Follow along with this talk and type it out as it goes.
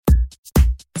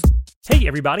Hey,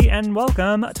 everybody, and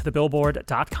welcome to the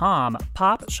Billboard.com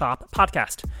Pop Shop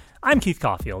Podcast. I'm Keith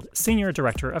Caulfield, Senior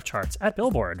Director of Charts at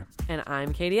Billboard. And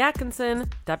I'm Katie Atkinson,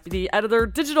 Deputy Editor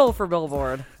Digital for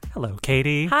Billboard. Hello,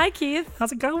 Katie. Hi, Keith.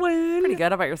 How's it going? Pretty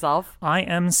good. How about yourself? I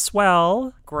am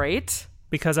swell. Great.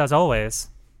 Because, as always,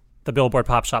 the Billboard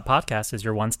Pop Shop Podcast is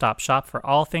your one-stop shop for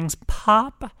all things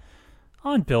pop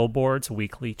on Billboard's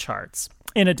weekly charts.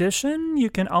 In addition,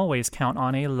 you can always count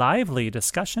on a lively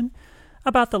discussion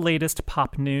about the latest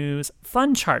pop news,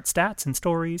 fun chart stats and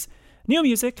stories, new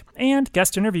music, and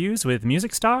guest interviews with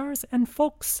music stars and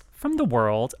folks from the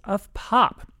world of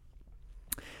pop.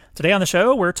 Today on the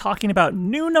show, we're talking about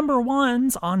new number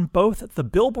ones on both the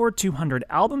Billboard 200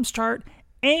 Albums Chart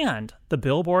and the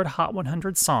Billboard Hot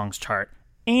 100 Songs Chart.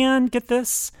 And get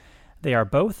this, they are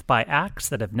both by acts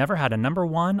that have never had a number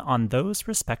one on those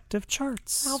respective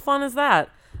charts. How fun is that?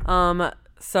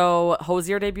 So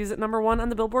Hozier debuts at number one on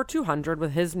the Billboard 200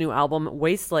 with his new album,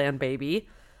 Wasteland Baby,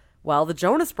 while the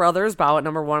Jonas Brothers bow at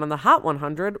number one on the Hot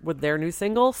 100 with their new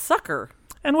single, Sucker.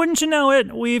 And wouldn't you know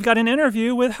it, we've got an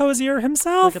interview with Hozier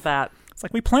himself. Look at that. It's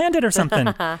like we planned it or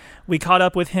something. We caught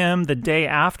up with him the day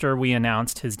after we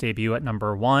announced his debut at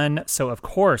number one. So, of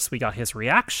course, we got his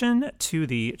reaction to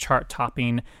the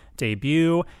chart-topping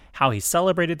debut, how he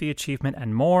celebrated the achievement,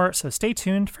 and more. So stay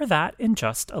tuned for that in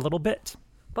just a little bit.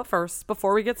 But first,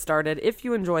 before we get started, if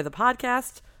you enjoy the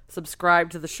podcast,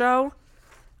 subscribe to the show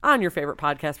on your favorite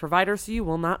podcast provider so you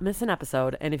will not miss an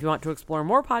episode. And if you want to explore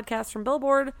more podcasts from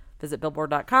Billboard, visit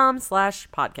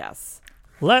billboard.com/podcasts.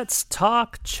 Let's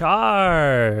talk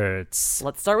charts.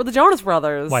 Let's start with the Jonas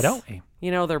Brothers. Why don't we?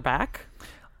 You know, they're back.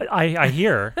 I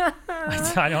hear.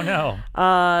 I don't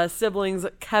know. Siblings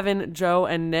Kevin, Joe,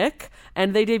 and Nick.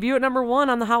 And they debut at number one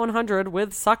on the Hot 100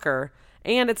 with Sucker.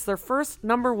 And it's their first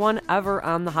number one ever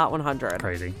on the Hot 100.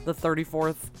 Crazy. The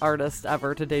 34th artist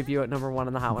ever to debut at number one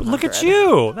on the Hot 100. Look at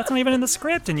you. That's not even in the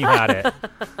script, and you had it.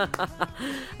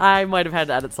 I might have had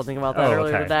to edit something about that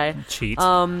earlier today. Cheat.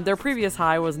 Their previous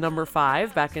high was number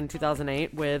 5 back in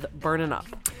 2008 with Burnin' Up.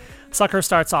 Sucker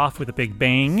starts off with a big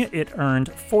bang. It earned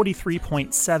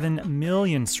 43.7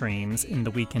 million streams in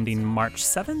the week ending March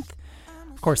 7th,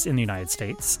 of course, in the United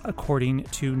States, according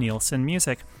to Nielsen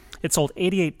Music. It sold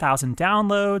 88,000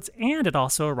 downloads, and it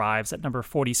also arrives at number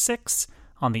 46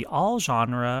 on the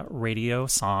all-genre radio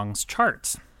songs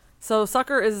chart. So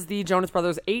Sucker is the Jonas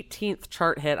Brothers' 18th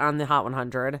chart hit on the Hot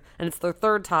 100, and it's their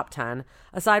third top 10.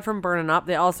 Aside from Burnin' Up,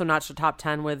 they also notched a top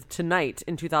 10 with Tonight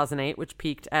in 2008, which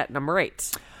peaked at number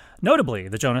 8. Notably,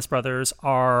 the Jonas Brothers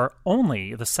are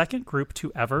only the second group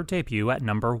to ever debut at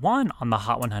number 1 on the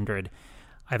Hot 100.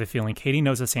 I have a feeling Katie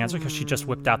knows this answer because she just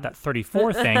whipped out that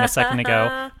 34 thing a second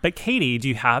ago. But Katie, do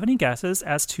you have any guesses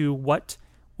as to what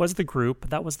was the group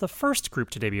that was the first group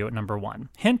to debut at number 1?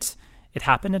 Hint, it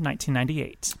happened in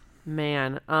 1998.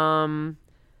 Man,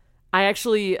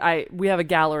 we have a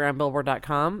gallery on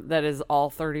Billboard.com that is all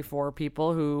 34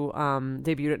 people who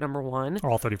debuted at number 1. Or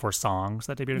all 34 songs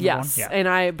that debuted at number 1? Yes,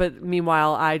 yeah. But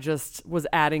meanwhile, I just was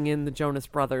adding in the Jonas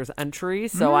Brothers entry,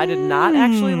 so I did not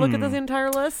actually look at this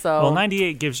entire list. So, well,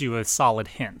 98 gives you a solid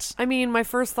hint. I mean, my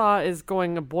first thought is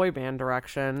going a boy band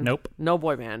direction. Nope. No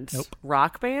boy band. Nope.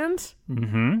 Rock band?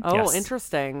 Mm-hmm. Oh, yes.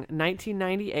 Interesting.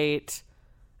 1998.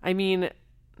 I mean,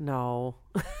 no.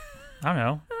 I don't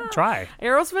know. Try.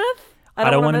 Aerosmith?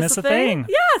 I don't want to miss a thing.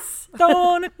 Yes. Don't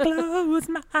want to close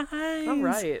my eyes. All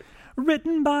right.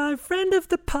 Written by friend of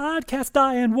the podcast,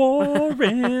 Diane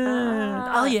Warren.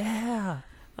 Oh, yeah.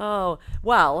 Oh,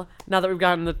 well, now that we've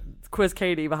gotten the Quiz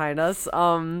Katie behind us,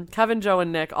 Kevin, Joe,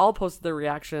 and Nick all posted their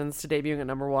reactions to debuting at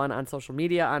number 1 on social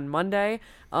media on Monday,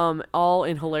 all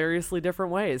in hilariously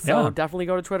different ways. So definitely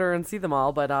go to Twitter and see them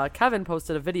all. But Kevin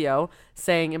posted a video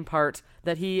saying in part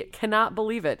that he cannot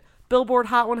believe it. Billboard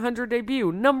Hot 100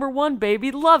 debut, number 1,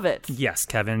 baby, love it. Yes,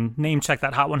 Kevin. Name check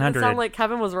that Hot 100. Did it sound like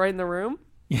Kevin was right in the room?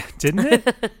 Yeah, didn't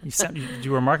it? You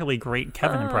do a remarkably great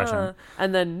Kevin impression.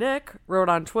 And then Nick wrote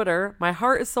on Twitter, "My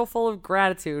heart is so full of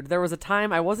gratitude. There was a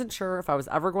time I wasn't sure if I was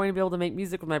ever going to be able to make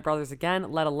music with my brothers again,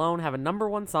 let alone have a number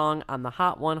 1 song on the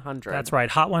Hot 100. That's right,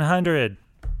 Hot 100.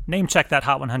 Name check that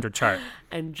Hot 100 chart.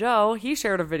 And Joe, he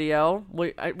shared a video.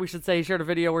 We should say he shared a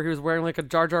video where he was wearing like a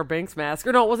Jar Jar Binks mask.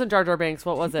 Or no, it wasn't Jar Jar Binks.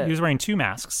 What was it? He was wearing 2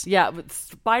 masks. Yeah, but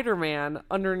Spider-Man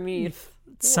underneath.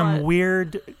 Some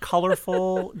weird,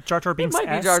 colorful Jar Jar Binks. It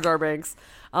might be Jar Jar Binks.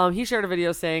 He shared a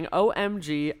video saying,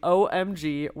 "OMG,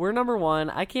 OMG, we're number 1.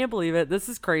 I can't believe it. This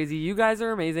is crazy. You guys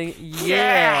are amazing.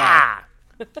 Yeah."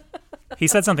 He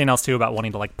said something else too about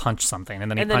wanting to like punch something, and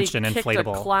then he punched an inflatable. Kicked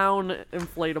a clown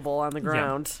inflatable on the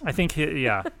ground. Yeah. I think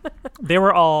they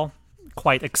were all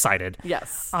quite excited.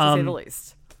 Yes, to say the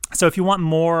least. So if you want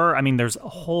more, I mean, there's a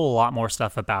whole lot more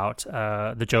stuff about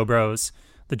the Joe Bros,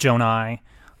 the Jonai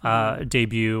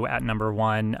debut at number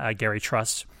 1. Gary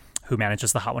Trust, who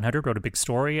manages the Hot 100, wrote a big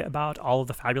story about all of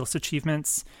the fabulous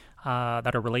achievements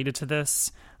that are related to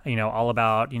this. All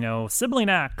about, sibling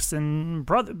acts and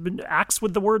brother acts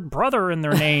with the word brother in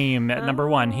their name at number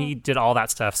 1. He did all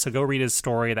that stuff. So go read his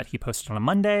story that he posted on a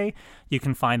Monday. You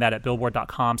can find that at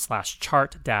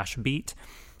billboard.com/chart-beat.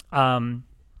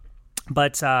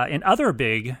 But in other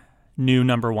big new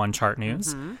number 1 chart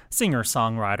news,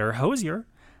 singer-songwriter Hozier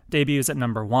debuts at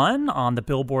number 1 on the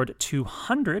Billboard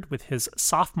 200 with his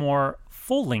sophomore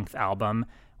full-length album,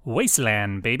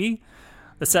 Wasteland, Baby.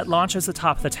 The set launches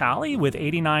atop the tally with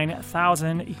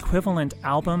 89,000 equivalent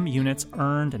album units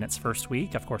earned in its first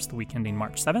week, of course the week ending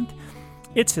March 7th.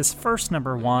 It's his first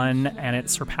number 1, and it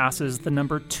surpasses the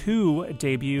number 2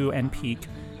 debut and peak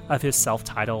of his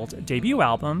self-titled debut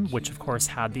album, which of course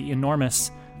had the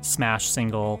enormous smash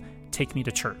single Take Me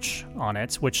to Church on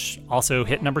it, which also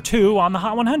hit number 2 on the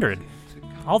Hot 100.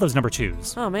 All those number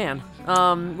 2s. Oh, man.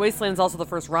 Wasteland's also the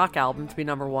first rock album to be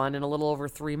number 1 in a little over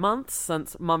 3 months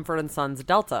since Mumford & Sons'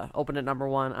 Delta opened at number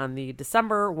 1 on the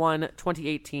December 1,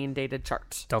 2018 dated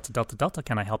chart. Delta,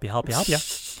 can I help you?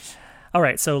 All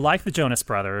right, so like the Jonas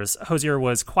Brothers, Hozier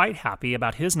was quite happy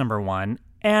about his number 1,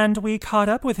 and we caught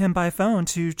up with him by phone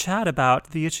to chat about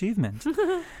the achievement.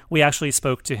 We actually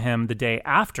spoke to him the day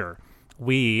after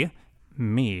me,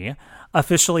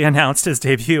 officially announced his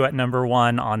debut at number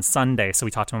 1 on Sunday, so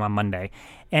we talked to him on Monday.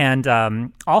 And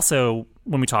also,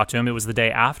 when we talked to him, it was the day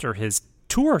after his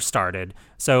tour started,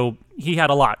 so he had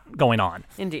a lot going on.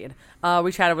 Indeed.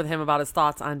 We chatted with him about his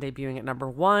thoughts on debuting at number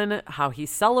 1, how he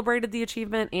celebrated the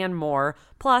achievement, and more.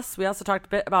 Plus, we also talked a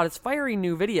bit about his fiery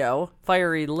new video,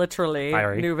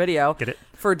 new video, Get it?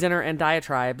 for Dinner and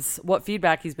Diatribes, what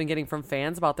feedback he's been getting from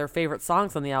fans about their favorite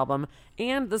songs on the album,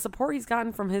 and the support he's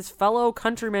gotten from his fellow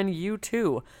countrymen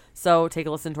U2. So take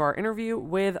a listen to our interview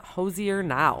with Hozier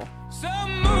now. So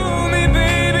move me,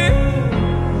 baby,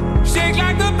 shake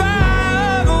like the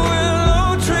bough of a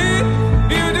willow tree.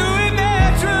 You do it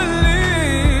naturally.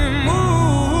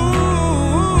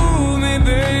 Move me,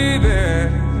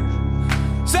 baby.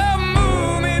 So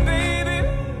move me, baby.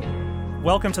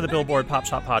 Welcome to the Billboard Pop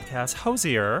Shop Podcast.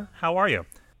 Hozier, how are you?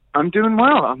 I'm doing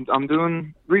well. I'm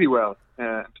doing really well,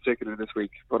 particularly this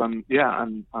week. But I'm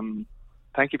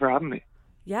thank you for having me.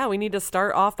 Yeah, we need to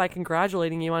start off by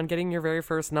congratulating you on getting your very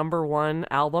first number 1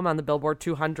 album on the Billboard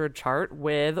 200 chart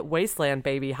with Wasteland,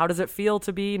 Baby. How does it feel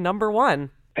to be number 1?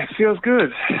 It feels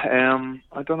good. I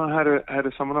don't know how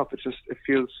to sum it up. It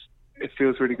feels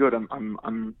really good. I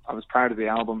was proud of the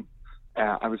album.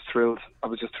 I was thrilled. I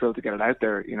was just thrilled to get it out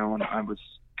there, and I was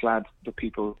glad that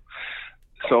people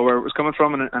saw where it was coming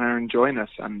from and are enjoying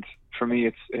this. And for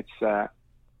me, it's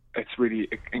really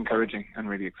encouraging and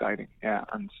really exciting. Yeah,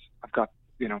 and I've got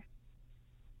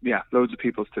loads of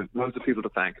people to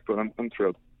thank, but I'm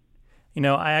thrilled.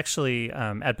 I actually,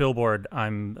 at Billboard,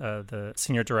 I'm the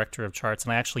senior director of charts,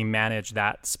 and I actually manage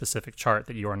that specific chart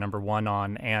that you are number 1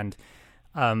 on. And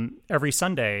every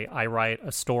Sunday, I write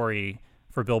a story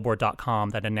for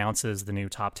Billboard.com that announces the new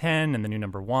top 10 and the new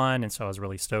number 1. And so I was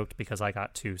really stoked because I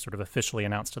got to sort of officially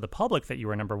announce to the public that you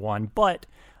were number 1. But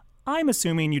I'm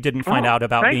assuming you didn't find out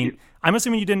about being. I'm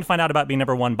assuming you didn't find out about being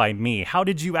number 1 by me. How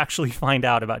did you actually find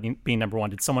out about being number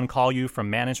 1? Did someone call you from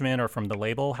management or from the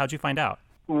label? How'd you find out?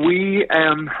 We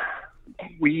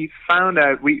found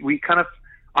out. We kind of,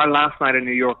 our last night in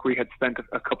New York, we had spent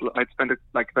I'd spent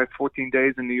about 14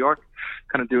 days in New York,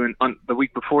 kind of doing on the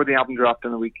week before the album dropped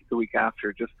and the week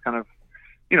after, just kind of,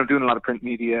 doing a lot of print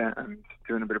media and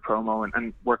doing a bit of promo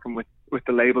and working with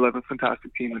the label. I have a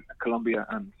fantastic team at Columbia,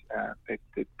 and they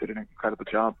did an incredible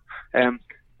job. And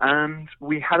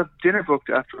we had a dinner booked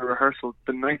after a rehearsal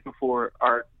the night before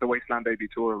the Wasteland Baby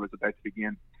tour was about to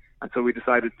begin, and so we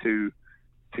decided to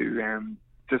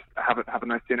just have a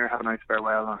nice dinner, have a nice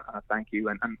farewell, and a thank you.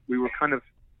 And we were kind of,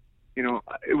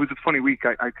 it was a funny week.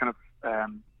 I kind of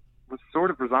was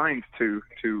sort of resigned to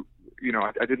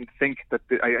I didn't think that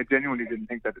I genuinely didn't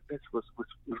think that this was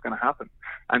going to happen.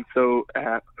 And so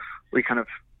we kind of,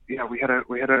 we had a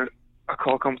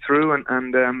call come through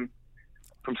and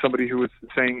from somebody who was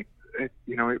saying it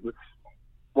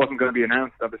wasn't going to be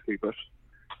announced, obviously, but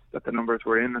that the numbers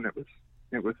were in, and it was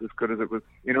as good as it was.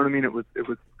 You know what I mean? It was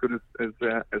as good as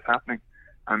happening,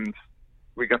 and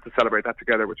we got to celebrate that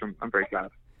together, which I'm very glad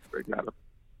of. I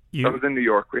was in New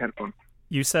York. We had fun.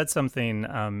 You said something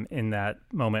in that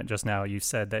moment just now. You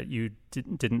said that you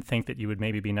didn't think that you would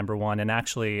maybe be number 1, and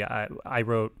actually, I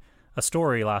wrote a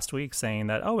story last week saying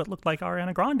that, it looked like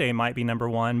Ariana Grande might be number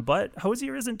 1, but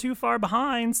Hozier isn't too far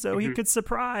behind, so he could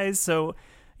surprise. So,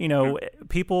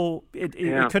 people,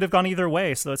 it could have gone either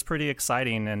way. So it's pretty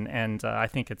exciting. And I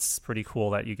think it's pretty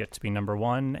cool that you get to be number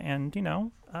one. And,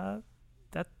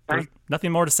 there's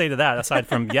nothing more to say to that aside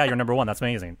from, you're number one. That's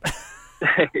amazing.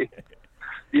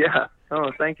 Yeah.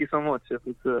 Oh, thank you so much.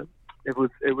 It was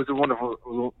a wonderful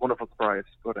surprise,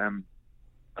 but I'm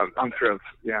thrilled.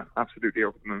 Yeah, absolutely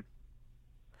over the moon.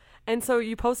 And so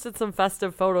you posted some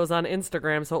festive photos on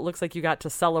Instagram, so it looks like you got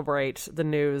to celebrate the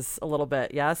news a little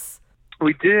bit. Yes,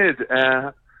 we did.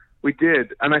 And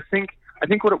I think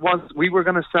what it was, we were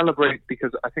going to celebrate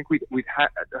because I think we'd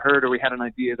heard, or we had an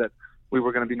idea that we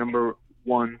were going to be number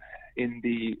one in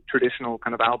the traditional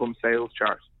kind of album sales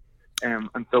chart.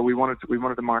 And so we wanted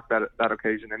to mark that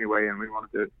occasion anyway, and we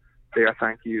wanted to say our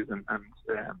thank yous and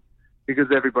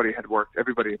because everybody had worked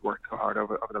so hard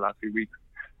over the last few weeks.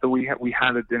 So we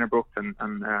had a dinner booked, and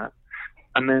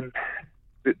then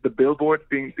the Billboard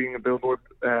being a Billboard,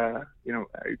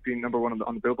 being number one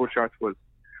on the Billboard charts was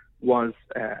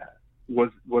a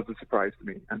surprise to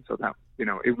me, and so that we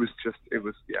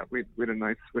had a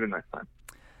nice time.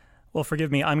 Well,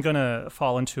 forgive me, I'm going to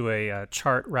fall into a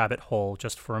chart rabbit hole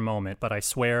just for a moment, but I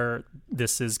swear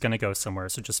this is going to go somewhere,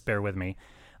 so just bear with me.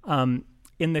 In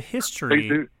the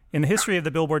history of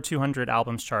the Billboard 200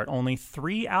 albums chart, only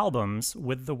 3 albums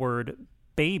with the word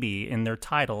baby in their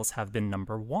titles have been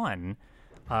number one.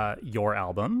 Your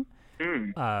album,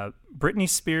 Britney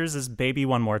Spears' Baby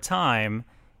One More Time,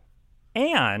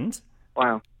 and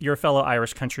your fellow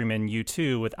Irish countryman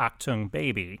U2 with Achtung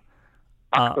Baby.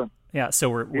 Yeah,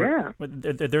 so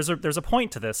there's a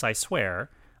point to this, I swear.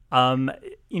 Well,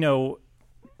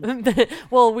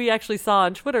 we actually saw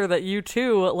on Twitter that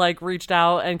U2 reached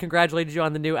out and congratulated you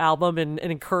on the new album and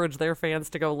encouraged their fans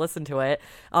to go listen to it,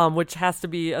 which has to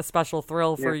be a special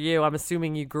thrill for you. I'm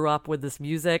assuming you grew up with this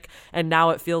music, and now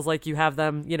it feels like you have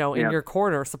them, in your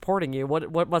corner supporting you.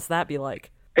 What must that be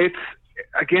like? It's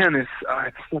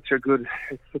such a good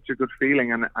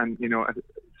feeling, and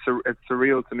it's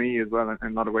surreal to me as well in a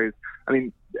lot of ways. I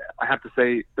mean, I have to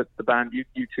say that the band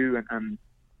U2 and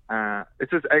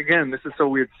it's just, again, this is so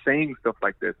weird saying stuff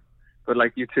like this, but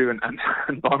like U2 and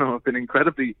Bono have been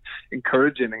incredibly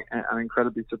encouraging and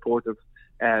incredibly supportive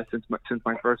since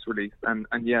my first release, and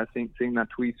seeing that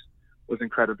tweet was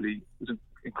incredibly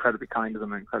kind of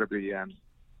them, incredibly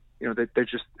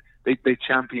they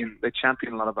champion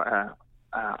a lot of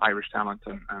Irish talent,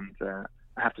 and I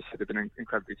have to say they've been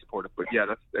incredibly supportive. But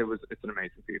it's an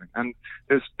amazing feeling, and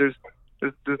there's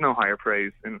no higher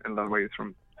praise in a lot of ways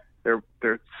from. They're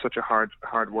such a hard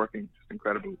working, just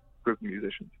incredible group of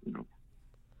musicians,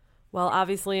 Well,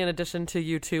 obviously, in addition to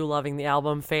you two loving the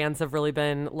album, fans have really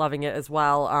been loving it as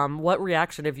well. What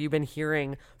reaction have you been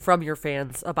hearing from your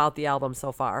fans about the album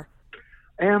so far?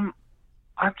 I'm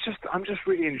just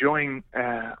really enjoying.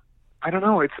 I don't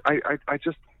know. It's I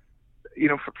just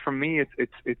for me it's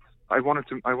I wanted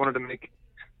to make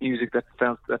music that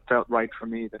felt right for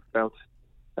me, that felt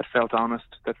honest,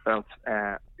 that felt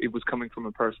it was coming from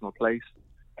a personal place.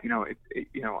 I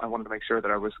wanted to make sure that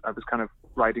I was kind of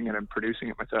writing it and producing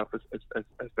it myself as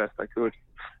best I could,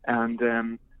 and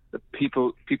the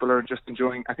people are just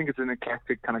enjoying. I think it's an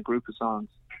eclectic kind of group of songs,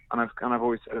 and I've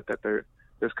always said it that they're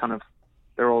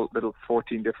all little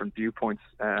 14 different viewpoints,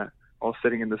 all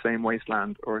sitting in the same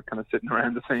wasteland or kind of sitting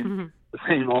around the same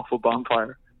awful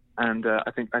bonfire. And I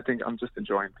think I'm just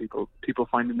enjoying people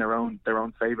finding their own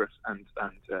favorites, and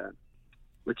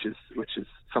which is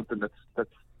something that's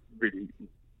really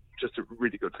just a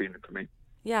really good feeling for me.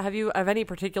 Yeah, have any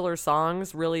particular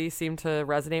songs really seem to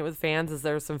resonate with fans? Is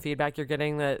there some feedback you're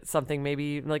getting that something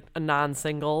maybe like a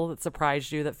non-single that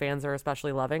surprised you that fans are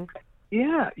especially loving?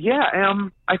 Yeah.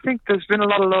 I think there's been a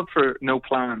lot of love for No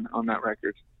Plan on that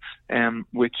record,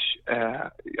 which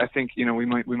I think we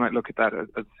might look at that as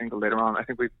a single later on. I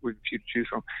think we've a few to choose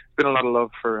from. There's been a lot of love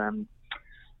for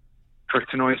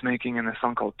To Noise Making and a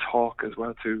song called Talk as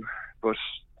well too. But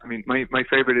I mean, my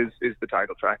favorite is the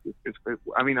title track.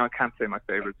 I mean, I can't say my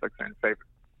favorite. It's like saying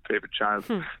favorite child.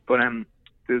 But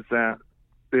there's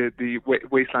the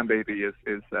Wasteland Baby is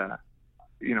I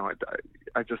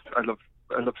love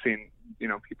seeing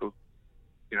people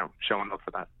showing love for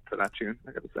that tune,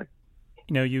 I gotta say.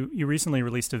 You recently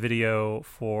released a video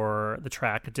for the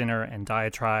track Dinner and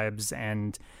Diatribes,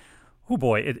 and oh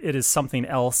boy, it is something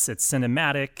else. It's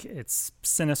cinematic, it's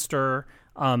sinister.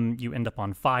 You end up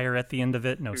on fire at the end of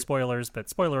it. No spoilers, but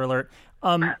spoiler alert.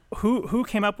 Who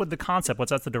came up with the concept? Was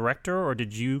that the director, or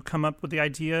did you come up with the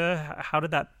idea? How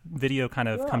did that video kind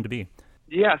of come to be?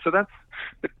 Yeah, so that's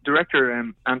the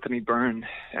director, Anthony Byrne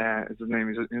is his name.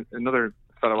 He's another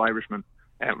fellow Irishman.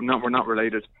 We're not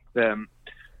related,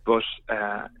 but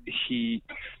he's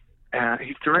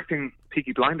directing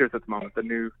Peaky Blinders at the moment. The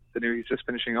new he's just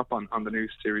finishing up on the new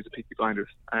series of Peaky Blinders.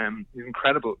 He's an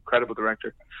incredible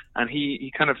director, and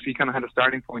he kind of had a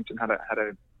starting point and had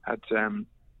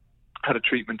a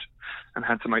treatment and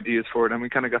had some ideas for it, and we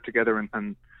kind of got together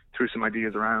and threw some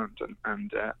ideas around,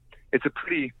 and it's a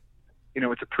pretty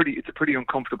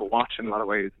uncomfortable watch in a lot of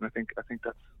ways, and I think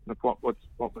that's what was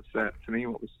to me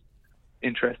what was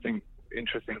interesting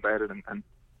about it and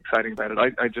exciting about it.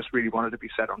 I just really wanted to be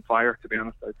set on fire, to be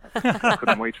honest. I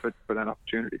couldn't wait for that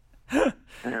opportunity.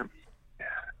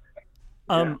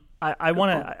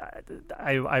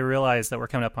 I realize that we're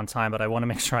coming up on time, but I want to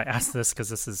make sure I ask this because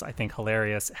this is, I think,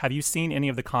 hilarious. Have you seen any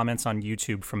of the comments on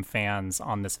YouTube from fans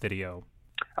on this video?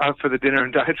 For the dinner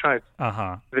and diatribe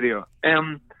video.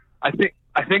 I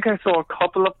think I saw a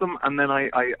couple of them, and then I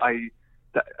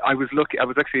was lucky. I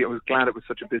was glad it was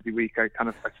such a busy week. I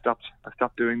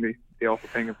stopped doing the awful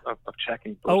thing of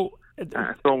checking. I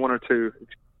saw one or two.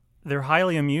 They're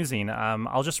highly amusing.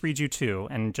 I'll just read you two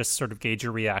and just sort of gauge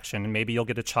your reaction, and maybe you'll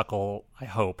get a chuckle, I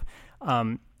hope.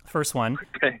 First one.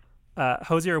 Okay.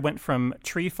 Hozier went from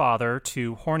tree father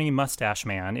to horny mustache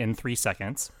man in 3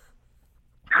 seconds.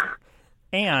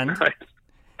 And right.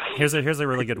 here's a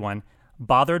really good one.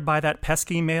 Bothered by that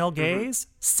pesky male gaze?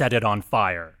 Set it on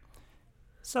fire.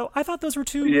 So I thought those were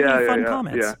two really fun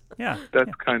comments. Yeah.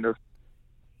 That's kind of.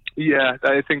 Yeah,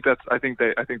 I think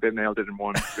they nailed it in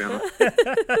one, to be honest.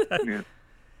 Yeah.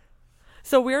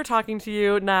 So we're talking to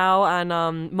you now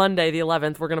on Monday the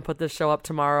 11th. We're going to put this show up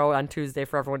tomorrow on Tuesday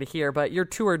for everyone to hear. But your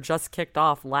tour just kicked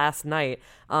off last night.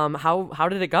 How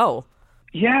did it go?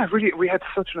 Yeah, really, we had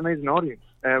such an amazing audience.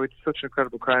 We had such an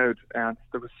incredible crowd, and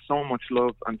there was so much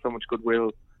love and so much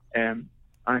goodwill. And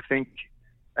I think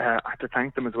I have to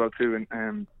thank them as well too.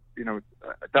 And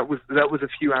that was a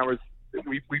few hours. I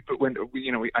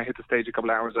hit the stage a couple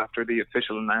of hours after the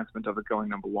official announcement of it going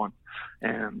number one,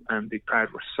 and the crowd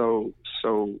were so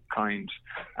kind,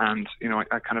 and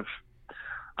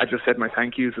I just said my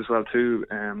thank yous as well too,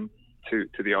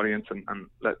 to the audience and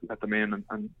let them in,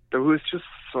 and there was just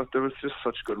such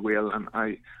goodwill, and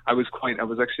I was quite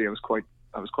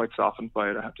softened by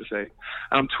it, I have to say.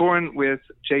 And I'm touring with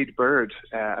Jade Bird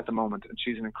at the moment, and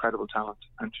she's an incredible talent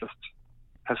and just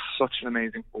has such an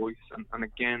amazing voice, and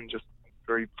again just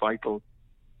very vital,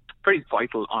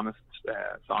 honest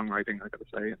songwriting, I gotta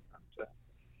say. And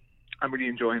I'm really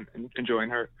enjoying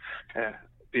her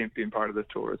being part of this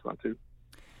tour as well too.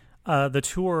 The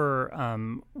tour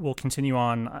will continue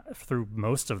on through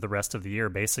most of the rest of the year,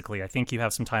 basically. I think you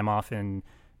have some time off in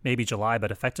maybe July,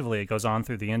 but effectively it goes on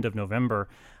through the end of November.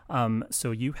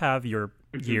 So you have your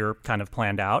year kind of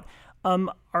planned out.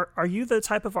 Are you the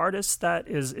type of artist that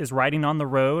is writing on the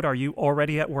road? Are you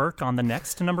already at work on the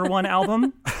next number one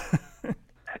album?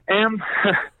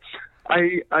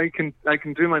 I can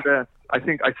do my best. I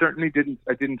think I certainly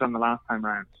didn't on the last time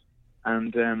round,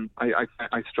 and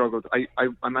I struggled. I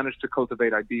managed to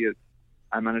cultivate ideas.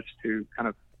 I managed to kind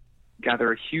of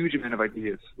gather a huge amount of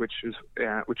ideas, which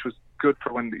was good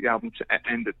for when the album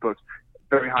ended, but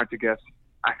very hard to get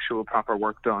actual proper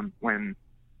work done when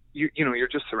you're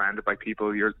just surrounded by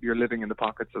people. You're living in the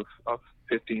pockets of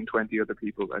 15, 20 other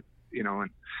people that,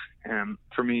 and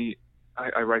for me,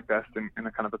 I write best in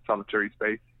a kind of a solitary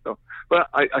space. So, but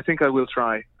I think I will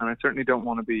try, and I certainly don't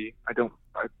want to be, I don't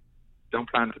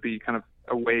plan to be kind of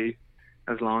away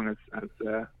as long as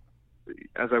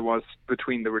I was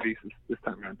between the releases this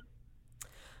time around.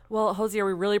 Well, Hozier,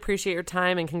 we really appreciate your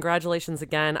time, and congratulations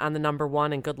again on the number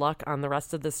one, and good luck on the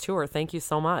rest of this tour. Thank you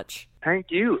so much. Thank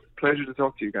you. Pleasure to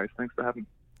talk to you guys. Thanks for having me.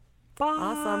 Bye.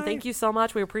 Awesome. Thank you so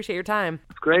much. We appreciate your time.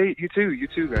 It's great. You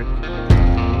too, guys.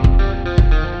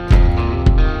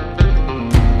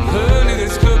 Honey,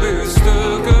 this club is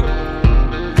stuck up.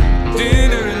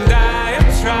 Dinner and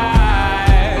diatribe.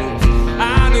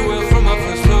 I knew well from my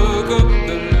first look up.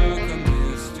 The look I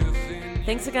missed you thin.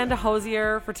 Thanks again to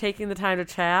Hozier for taking the time to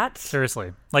chat.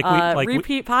 Seriously,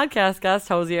 repeat podcast guest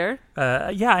Hozier.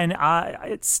 And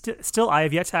it's still I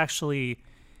have yet to actually.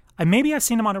 Maybe I've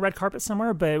seen him on a red carpet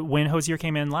somewhere, but when Hozier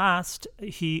came in last,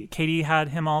 Katie had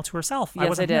him all to herself.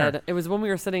 Yes, I did. Here. It was when we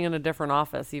were sitting in a different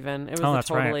office. Even it was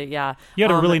right. Yeah. You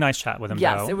had a really nice chat with him.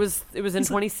 Yes, though. it was in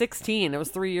 2016. It was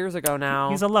 3 years ago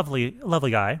now. He's a lovely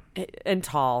guy and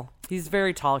tall. He's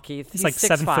very tall, Keith. He's like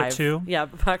 6'5". 7'2". Yeah,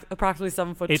 approximately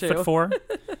 7'2". 8'4".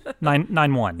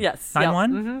 9'1". Yes.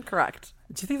 9'1". Correct.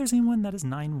 Do you think there's anyone that is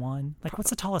 9'1"? Like, what's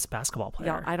the tallest basketball player?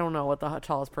 Yeah, I don't know what the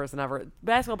tallest person ever.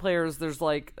 Basketball players, there's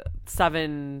like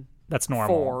 7'4", That's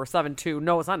normal. 7'2".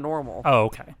 No, it's not normal. Oh,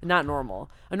 okay. Not normal.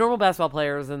 A normal basketball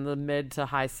player is in the mid to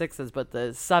high 6s, but the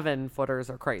 7-footers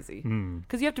are crazy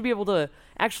because you have to be able to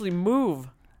actually move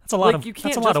That's a lot Like, you can't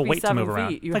that's a lot just of be weight to 7 move around.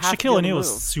 feet. You Like have to be Shaquille able to O'Neal is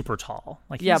move. super tall.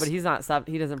 Like Yeah, but he's not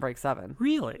 7. He doesn't break 7.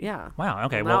 really. Yeah. Wow.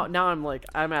 Okay. Well, Well, now I'm like,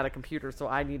 I'm at a computer, so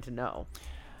I need to know.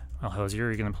 well, Hozier,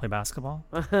 are you going to play basketball?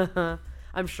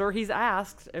 I'm sure he's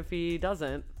asked if he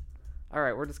doesn't. All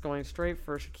right, we're just going straight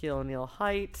for Shaquille O'Neal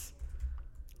height.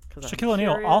 Shaquille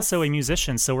O'Neal, also a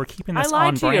musician, so we're keeping this lied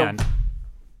on to you. brand.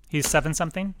 He's 7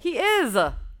 something. He is,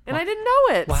 and I didn't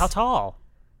know it. Well, how tall?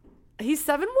 He's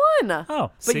 7'1".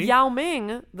 Oh, but see? Yao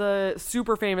Ming, the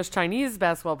super famous Chinese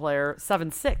basketball player,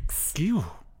 7'6". Ew.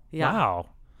 Yeah. Wow.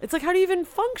 It's like, how do you even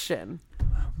function?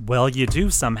 Well, you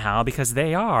do somehow because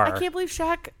they are. I can't believe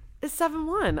Shaq is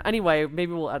 7'1". Anyway,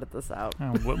 maybe we'll edit this out.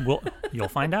 You'll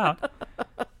find out.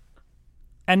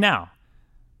 And now,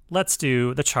 let's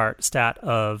do the chart stat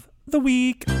of the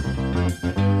week.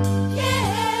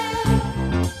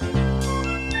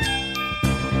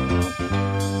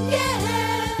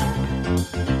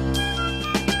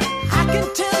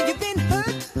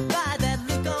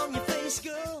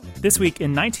 This week in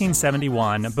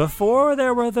 1971, before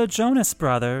there were the Jonas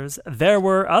Brothers, there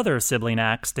were other sibling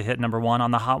acts to hit number 1 on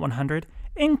the Hot 100,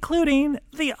 including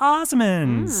the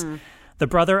Osmonds. The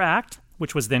brother act,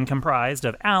 which was then comprised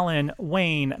of Alan,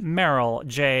 Wayne, Merrill,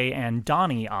 Jay, and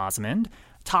Donny Osmond,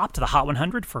 topped the Hot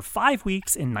 100 for 5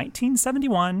 weeks in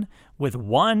 1971 with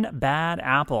One Bad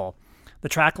Apple. The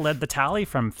track led the tally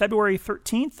from February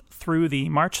 13th through the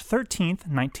March 13th,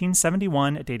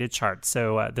 1971 dated chart.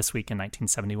 So this week in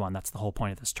 1971, that's the whole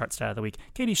point of this chart stat of the week.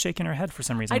 Katie's shaking her head for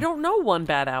some reason. I don't know One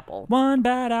Bad Apple. One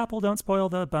bad apple, don't spoil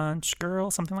the bunch, girl,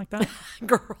 something like that.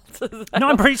 Girl. No,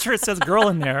 I'm pretty sure it says girl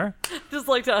in there. Just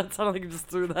like that. It sounded like you just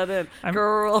threw that in.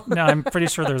 Girl. No, I'm pretty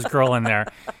sure there's girl in there.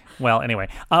 Well, anyway,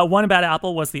 One Bad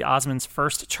Apple was the Osmonds'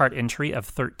 first chart entry of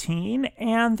 13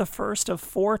 and the first of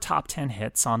 4 top 10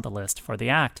 hits on the list for the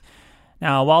act.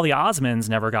 Now, while the Osmonds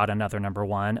never got another number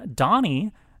 1,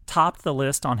 Donny topped the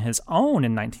list on his own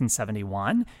in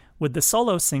 1971 with the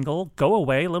solo single Go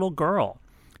Away Little Girl.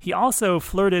 He also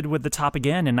flirted with the top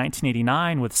again in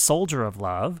 1989 with Soldier of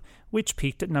Love, which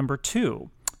peaked at number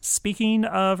 2. Speaking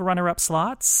of runner-up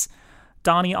slots,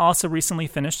 Donny also recently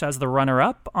finished as the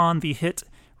runner-up on the hit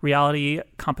reality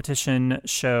competition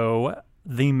show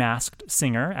The Masked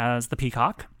Singer as the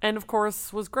Peacock. And of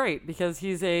course was great because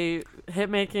he's a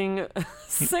hit-making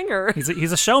singer.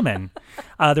 He's a showman.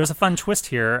 There's a fun twist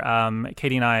here.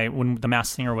 Katie and I, when The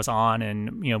Masked Singer was on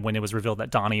and when it was revealed that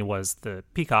Donny was the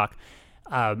Peacock,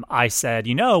 I said,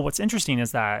 what's interesting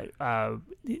is that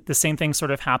the same thing sort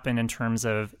of happened in terms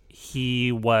of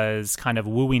he was kind of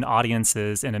wooing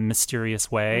audiences in a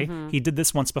mysterious way. Mm-hmm. He did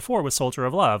this once before with Soldier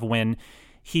of Love when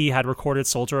he had recorded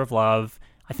Soldier of Love,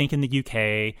 I think in the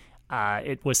UK.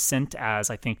 It was sent as,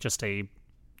 I think, just a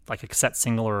cassette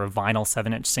single or a vinyl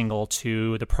 7-inch single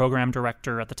to the program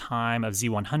director at the time of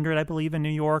Z100, I believe, in New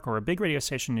York, or a big radio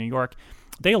station in New York.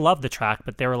 They loved the track,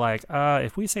 but they were like,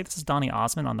 if we say this is Donny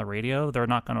Osmond on the radio, they're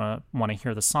not going to want to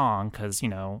hear the song because,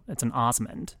 it's an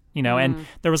Osmond, and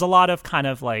there was a lot of kind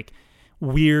of like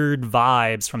weird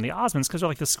vibes from the Osmonds because they're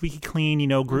like the squeaky clean,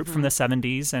 group from the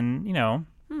 70s and,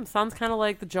 Sounds kind of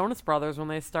like the Jonas Brothers when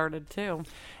they started too.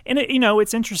 And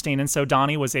it's interesting. And so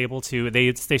Donny was able to.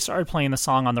 They started playing the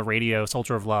song on the radio,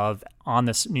 "Soldier of Love," on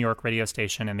this New York radio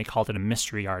station, and they called it a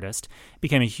mystery artist. It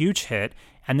became a huge hit,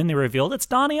 and then they revealed it's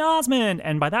Donny Osmond.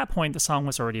 And by that point, the song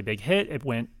was already a big hit. It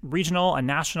went regional and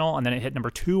national, and then it hit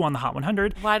number 2 on the Hot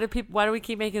 100. Why do we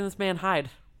keep making this man hide?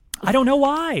 I don't know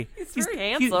why. He's very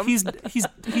handsome.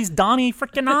 He's Donny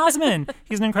freaking Osmond.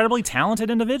 He's an incredibly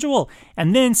talented individual.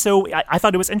 And then, so I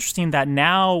thought it was interesting that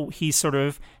now he sort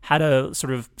of had a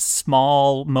sort of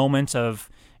small moment of,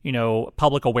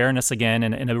 public awareness again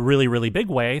in a really, really big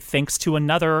way, thanks to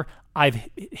another I've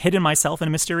hidden myself in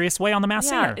a mysterious way on The Masked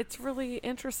Singer. Yeah, it's really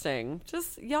interesting.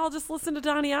 Y'all just listen to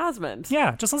Donny Osmond.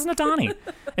 Yeah, just listen to Donny.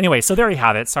 Anyway, so there you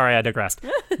have it. Sorry, I digressed.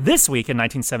 This week in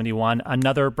 1971,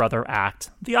 another brother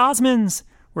act, the Osmonds,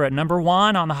 were at number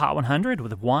 1 on the Hot 100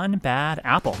 with One Bad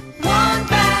Apple. One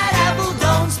bad apple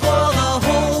don't spoil the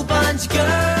whole bunch, girl.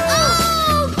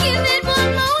 Oh, give it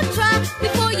one more try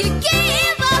before you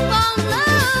give up on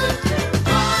love.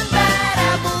 One bad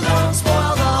apple don't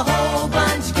spoil the whole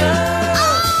bunch, girl.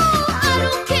 Oh, I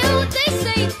don't care what they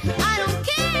say. I don't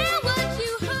care what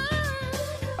you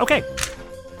heard. Okay.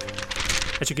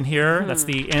 As you can hear, that's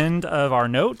the end of our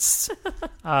notes.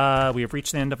 We have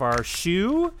reached the end of our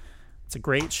shoe. It's a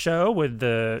great show with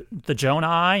the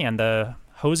Jonai and the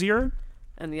Hozier.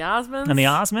 And the Osmonds. And the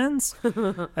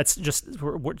Osmonds. That's just,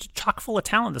 we're chock full of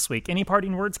talent this week. Any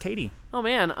parting words, Katie? Oh,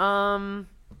 man.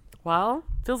 Well,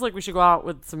 feels like we should go out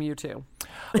with some U2.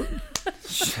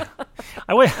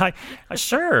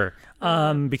 Sure.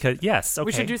 Because yes, okay.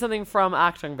 We should do something from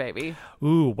Achtung Baby.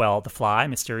 Ooh, well, The Fly,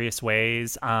 Mysterious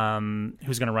Ways.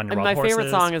 Who's gonna run your And wild my horses? favorite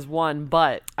song is One,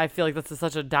 but I feel like this is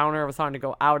such a downer of a song to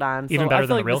go out on. Even so Better I feel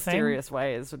Than like the Real Thing? Mysterious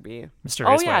Ways would be.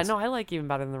 Mysterious Oh yeah, Ways. no, I like Even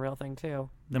Better Than the Real Thing too.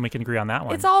 Then we can agree on that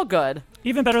one. It's all good.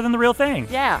 Even better than The Real Thing.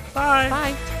 Yeah. Bye.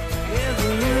 Bye. With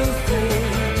a